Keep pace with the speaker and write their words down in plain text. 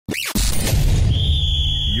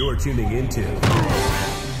You're tuning into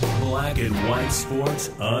Black and White Sports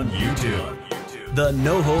on YouTube. The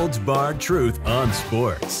no-holds-barred truth on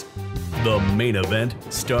sports. The main event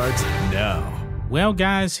starts now. Well,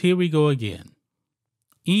 guys, here we go again.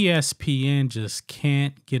 ESPN just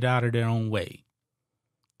can't get out of their own way.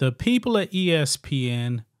 The people at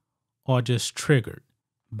ESPN are just triggered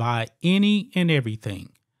by any and everything.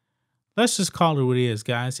 Let's just call it what it is,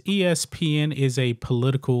 guys. ESPN is a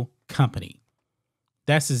political company.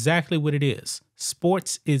 That's exactly what it is.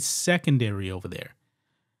 Sports is secondary over there.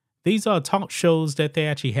 These are talk shows that they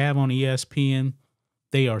actually have on ESPN.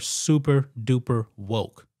 They are super duper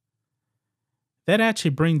woke. That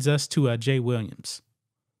actually brings us to Jay Williams.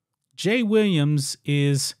 Jay Williams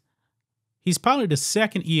he's probably the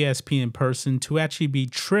second ESPN person to actually be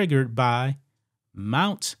triggered by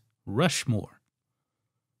Mount Rushmore.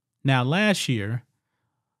 Now, last year,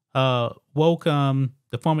 woke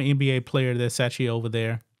the former NBA player that's actually over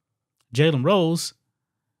there, Jalen Rose,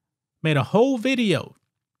 made a whole video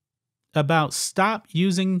about stop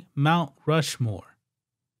using Mount Rushmore.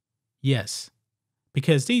 Yes,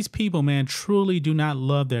 because these people, man, truly do not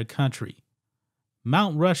love their country.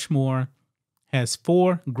 Mount Rushmore has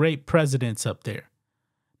 4 great presidents up there.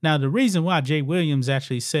 Now, the reason why Jay Williams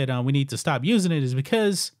actually said we need to stop using it is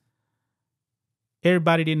because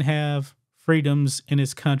everybody didn't have freedoms in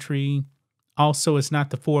his country. Also, it's not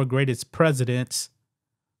the 4 greatest presidents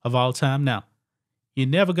of all time. Now, you're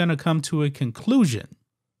never going to come to a conclusion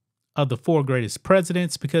of the 4 greatest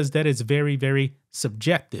presidents because that is very, very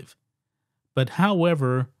subjective. But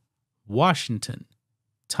however, Washington,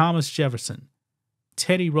 Thomas Jefferson,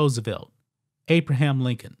 Teddy Roosevelt, Abraham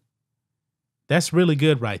Lincoln, that's really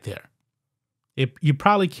good right there. You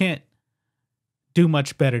probably can't do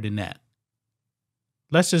much better than that.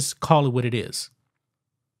 Let's just call it what it is.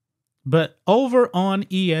 But over on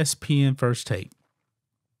ESPN First Take,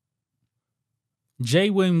 Jay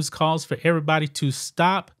Williams calls for everybody to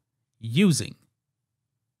stop using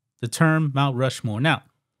the term Mount Rushmore. Now,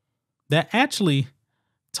 they're actually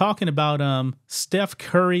talking about Steph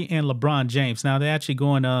Curry and LeBron James. Now, they're actually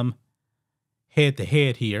going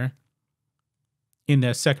head-to-head here in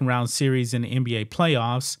their second round series in the NBA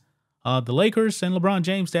playoffs. The Lakers and LeBron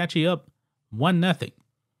James, they're actually up 1-0.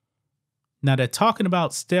 Now, they're talking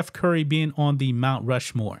about Steph Curry being on the Mount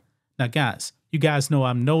Rushmore. Now, guys, you guys know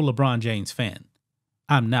I'm no LeBron James fan.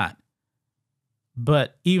 I'm not.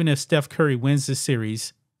 But even if Steph Curry wins this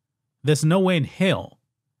series, there's no way in hell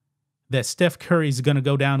that Steph Curry is going to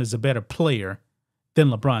go down as a better player than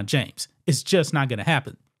LeBron James. It's just not going to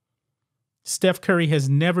happen. Steph Curry has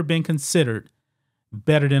never been considered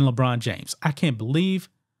better than LeBron James. I can't believe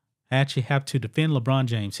I actually have to defend LeBron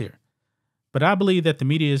James here. But I believe that the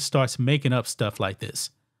media starts making up stuff like this.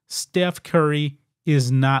 Steph Curry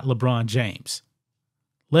is not LeBron James.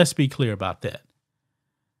 Let's be clear about that.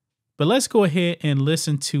 But let's go ahead and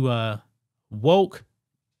listen to woke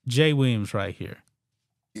Jay Williams right here.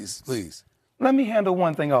 Please. Let me handle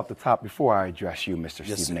one thing off the top before I address you, Mr.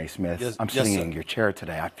 Stephen A. Smith. Yes, I'm yes, sitting sir. in your chair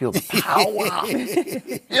today. I feel the power.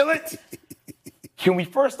 Feel it? Can we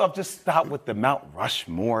first off just stop with the Mount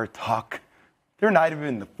Rushmore talk? They're not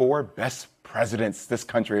even the 4 best presidents this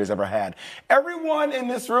country has ever had. Everyone in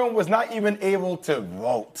this room was not even able to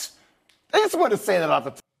vote. I just want to say that off the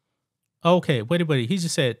top. Okay, wait a minute. He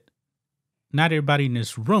just said, not everybody in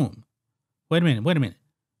this room. Wait a minute.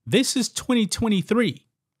 This is 2023.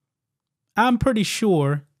 I'm pretty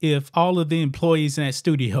sure if all of the employees in that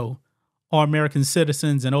studio are American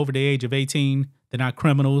citizens and over the age of 18, they're not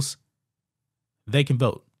criminals, they can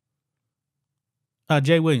vote.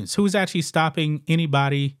 Jay Williams, who's actually stopping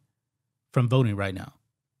anybody from voting right now?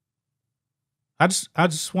 I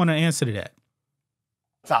just want to answer to that.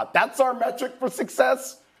 That's our metric for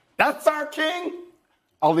success. That's our king.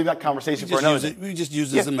 I'll leave that conversation for another day. We just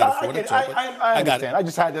use it as a metaphor. I That's all. I got understand. it. I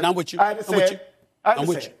just had to. I'm with you. I had to say it. I had to I'm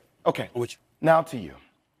say with it. Okay. I'm with you. Now to you.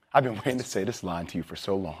 I've been waiting to say this line to you for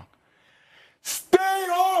so long. Stay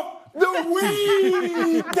off the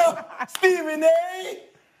weed, Stephen A.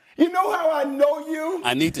 You know how I know you?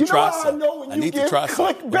 I need to try You know how some. I know when I you need to get try some.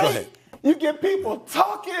 Go clickbait? ahead. You get people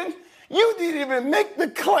talking. You didn't even make the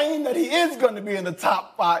claim that he is going to be in the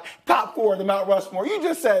top 4 of the Mount Rushmore. You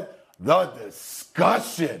just said the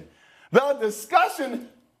discussion. The discussion,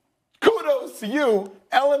 kudos to you,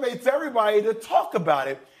 elevates everybody to talk about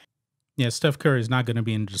it. Yeah, Steph Curry is not going to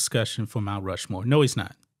be in the discussion for Mount Rushmore. No, he's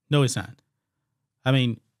not. No, he's not. I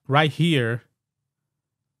mean, right here,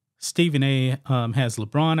 Stephen A. has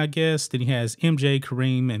LeBron, I guess. Then he has MJ,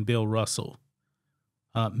 Kareem, and Bill Russell.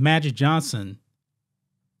 Magic Johnson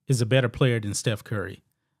is a better player than Steph Curry.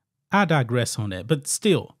 I digress on that. But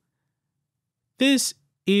still, this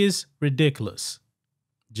is ridiculous.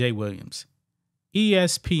 Jay Williams.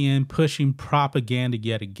 ESPN pushing propaganda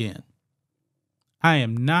yet again. I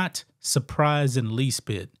am not surprised in the least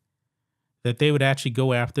bit that they would actually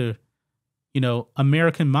go after,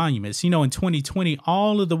 American monuments. In 2020,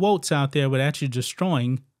 all of the votes out there were actually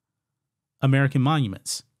destroying American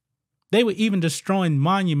monuments. They were even destroying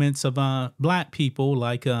monuments of black people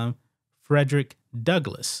like Frederick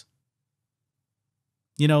Douglass.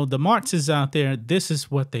 The Marxists out there, this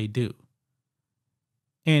is what they do.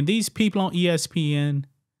 And these people on ESPN,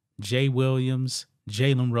 Jay Williams,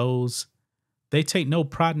 Jalen Rose, they take no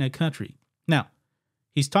pride in their country. Now,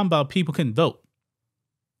 he's talking about people couldn't vote.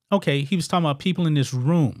 Okay, he was talking about people in this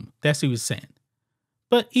room. That's what he was saying.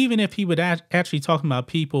 But even if he would actually talking about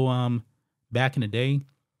people back in the day,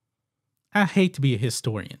 I hate to be a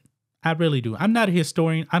historian. I really do. I'm not a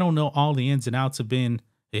historian. I don't know all the ins and outs of being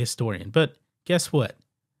a historian. But guess what?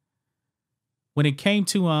 When it came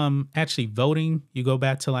to actually voting, you go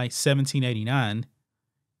back to like 1789,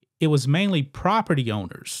 it was mainly property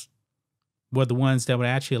owners were the ones that were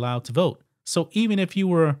actually allowed to vote. So even if you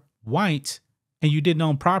were white and you didn't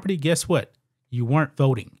own property, guess what? You weren't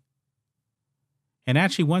voting. And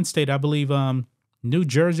actually one state, I believe New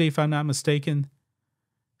Jersey, if I'm not mistaken,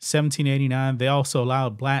 1789, they also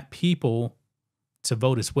allowed black people to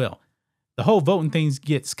vote as well. The whole voting thing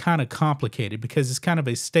gets kind of complicated because it's kind of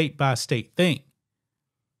a state-by-state thing.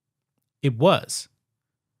 It was.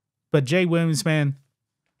 But Jay Williams, man,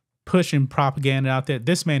 pushing propaganda out there,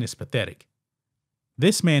 this man is pathetic.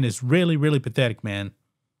 This man is really, really pathetic, man.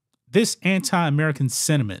 This anti-American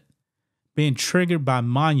sentiment being triggered by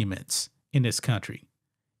monuments in this country,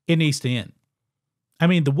 it needs to end. I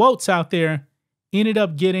mean, the votes out there ended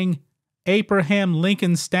up getting Abraham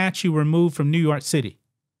Lincoln's statue removed from New York City.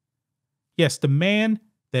 Yes, the man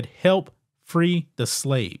that helped free the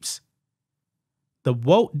slaves. The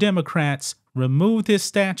woke Democrats removed his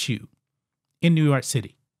statue in New York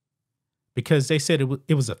City because they said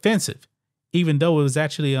it was offensive, even though it was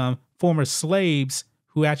actually former slaves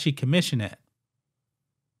who actually commissioned that.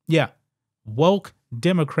 Yeah, woke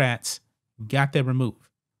Democrats got that removed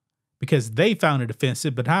because they found it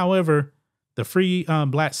offensive. But however, the free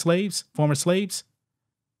black slaves, former slaves,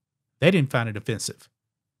 they didn't find it offensive.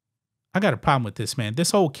 I got a problem with this, man.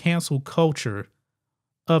 This whole cancel culture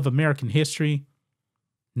of American history,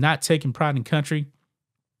 not taking pride in country,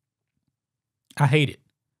 I hate it.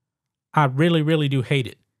 I really, really do hate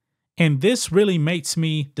it. And this really makes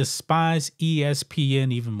me despise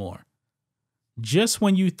ESPN even more. Just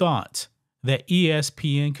when you thought that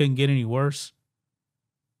ESPN couldn't get any worse,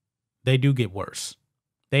 they do get worse.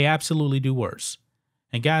 They absolutely do worse.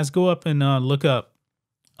 And guys, go up and look up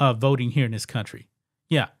voting here in this country.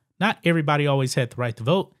 Yeah. Not everybody always had the right to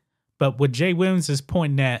vote, but what Jay Williams is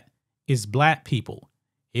pointing at is black people.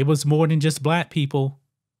 It was more than just black people.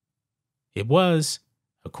 It was.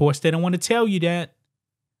 Of course, they don't want to tell you that,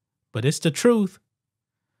 but it's the truth.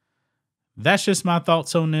 That's just my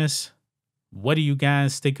thoughts on this. What do you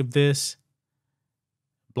guys think of this?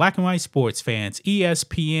 Black and white sports fans,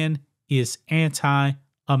 ESPN is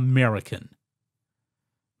anti-American.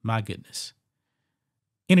 My goodness.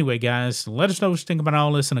 Anyway, guys, let us know what you think about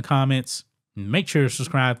all this in the comments. Make sure to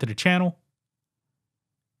subscribe to the channel.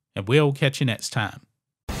 And we'll catch you next time.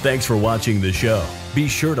 Thanks for watching the show. Be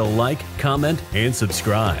sure to like, comment, and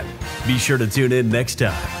subscribe. Be sure to tune in next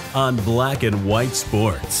time on Black and White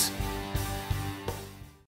Sports.